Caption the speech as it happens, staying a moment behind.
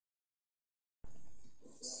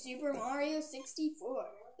Super Mario 64,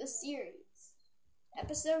 the series,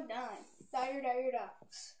 episode 9, Dire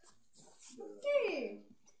Ducks. Hey,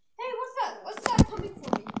 what's that? What's that coming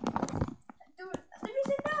for me? Let me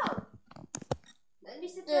sit down. Let me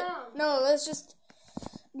sit down. No, let's just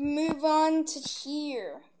move on to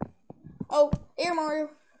here. Oh, here, Mario.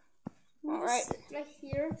 All right. Right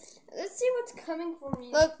here. Let's see what's coming for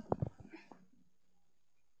me. Look.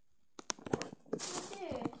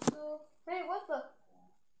 Okay, so, hey, what the?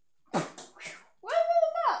 What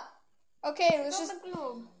was that? Okay, let's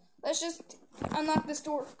just unlock this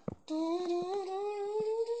door.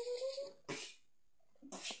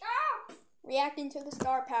 Reacting to the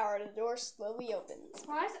star power, the door slowly opens.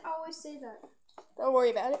 Why does it always say that? Don't worry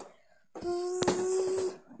about it.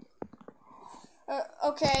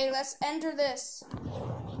 Okay, let's enter this.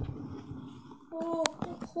 Oh,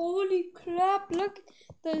 holy crap, look at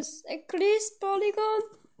this Eclipse polygon.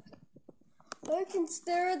 I can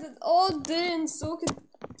stare at it all day and so can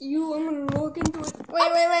you. I'm gonna look into it.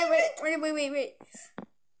 Wait.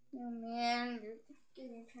 Oh man, you're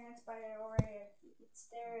getting transpired already. You can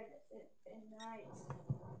stare at it at night.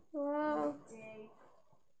 Wow. Day.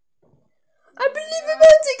 I believe in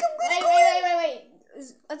magic. I'm gonna go. Wait.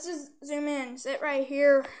 Let's just zoom in. Sit right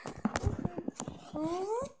here.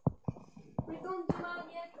 We don't come out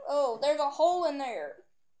yet. Oh, there's a hole in there.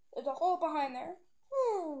 There's a hole behind there.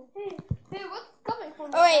 Hey, what's coming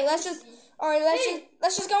from? Oh wait, let's just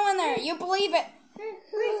go in there. You believe it?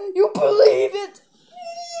 You believe it?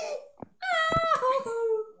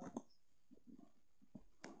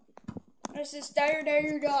 This is Dire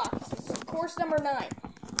Ducks. Course number 9.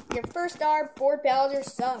 Your first star, board Bowser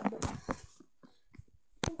sub.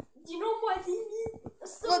 Do you know what he means? A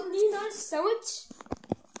submarine, not a sandwich?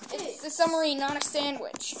 It's a submarine, not a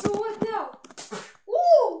sandwich. So what now?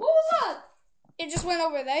 Whoa, what was that? It just went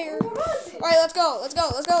over there. What was it? Alright, let's go.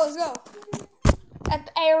 At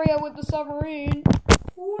the area with the submarine.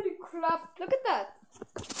 Holy crap, look at that.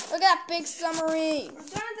 Look at that big submarine. I'm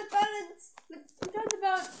trying to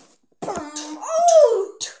balance.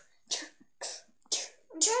 Oh!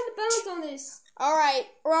 I'm trying to balance on this. Alright,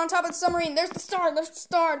 we're on top of the submarine. There's the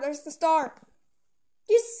star.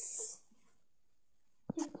 Yes!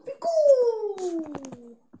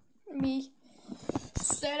 Cool! Let me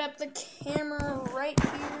set up the camera right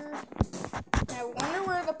here. I wonder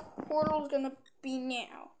where the portal's gonna be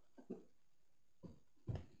now.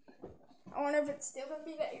 I wonder if it's still gonna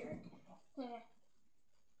be there. Yeah.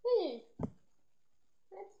 Hey!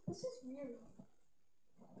 This is weird.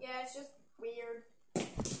 Yeah, it's just weird.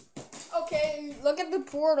 Okay, look at the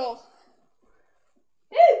portal.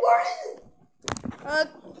 Hey, where is it?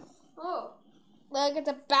 Oh. Look at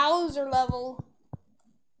the Bowser level.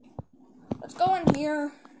 Let's go in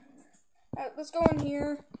here. Okay.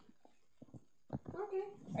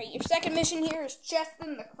 Alright, your second mission here is Chest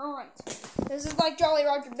in the Current. This is like Jolly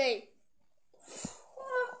Roger Bay.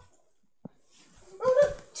 Oh,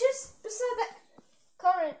 look, just beside that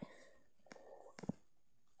current.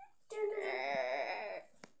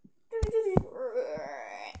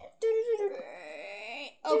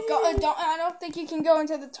 Oh god, I don't think you can go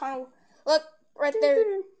into the tunnel. Look, right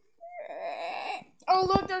there. Oh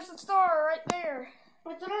look, there's a star right there.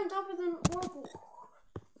 But they're on top of the whirlpool.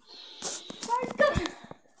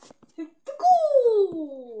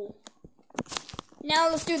 Cool! Now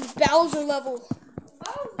let's do the Bowser level.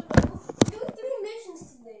 Do 3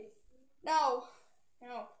 missions today. No.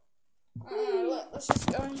 Look, let's just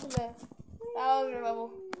go into the Bowser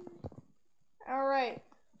level. Alright.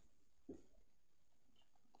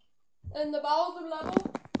 And the Bowser level?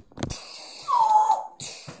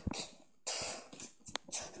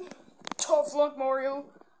 Tough luck, Mario.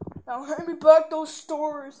 Now hand me back those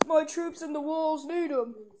stars. My troops and the walls need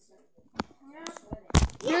them.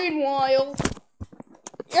 Meanwhile,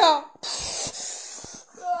 yeah.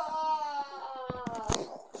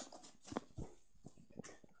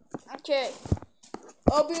 Okay.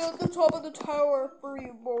 I'll be at the top of the tower for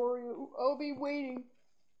you, Mario. I'll be waiting.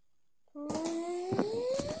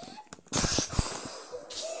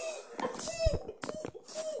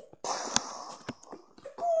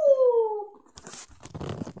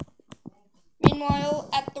 Meanwhile,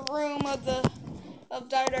 at the room of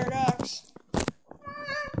Dire Ducks.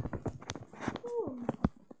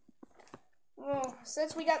 Well,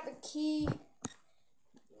 since we got the key,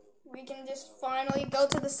 we can just finally go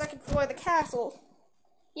to the second floor of the castle.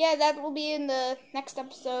 Yeah, that will be in the next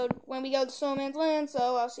episode when we go to Snowman's Land,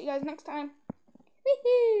 so I'll see you guys next time.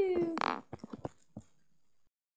 Woohoo!